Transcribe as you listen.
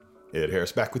Ed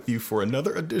Harris back with you for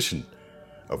another edition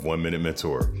of 1 Minute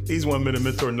Mentor. These 1 Minute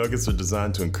Mentor nuggets are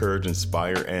designed to encourage,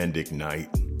 inspire, and ignite.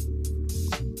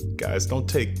 Guys, don't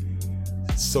take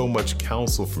so much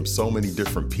counsel from so many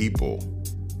different people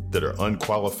that are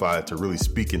unqualified to really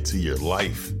speak into your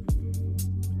life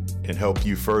and help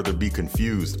you further be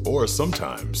confused. Or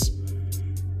sometimes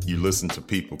you listen to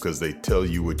people because they tell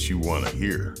you what you want to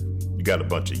hear. You got a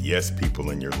bunch of yes people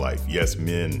in your life. Yes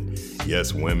men,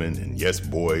 yes women, and yes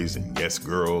boys, and yes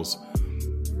girls.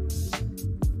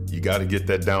 You got to get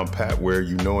that down pat where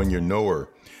you know and you know her.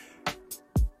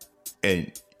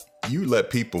 And you let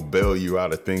people bail you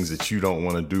out of things that you don't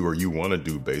want to do or you want to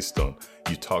do based on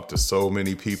you talk to so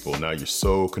many people. Now you're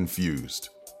so confused.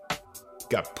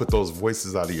 Got to put those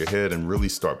voices out of your head and really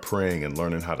start praying and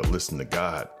learning how to listen to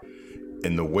God.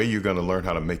 And the way you're going to learn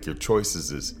how to make your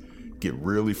choices is get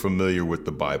really familiar with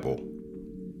the Bible.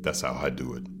 That's how I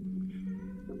do it.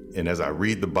 And as I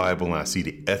read the Bible and I see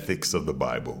the ethics of the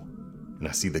Bible and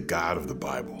I see the God of the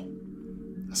Bible,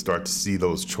 I start to see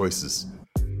those choices.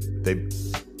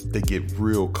 They get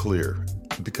real clear.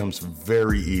 It becomes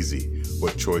very easy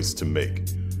what choice to make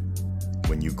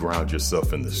when you ground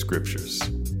yourself in the scriptures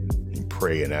and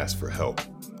pray and ask for help.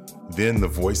 Then the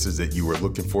voices that you were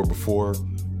looking for before,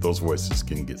 those voices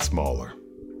can get smaller.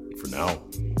 For now,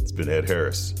 it's been Ed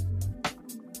Harris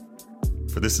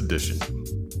for this edition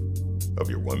of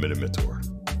your 1 Minute Mentor.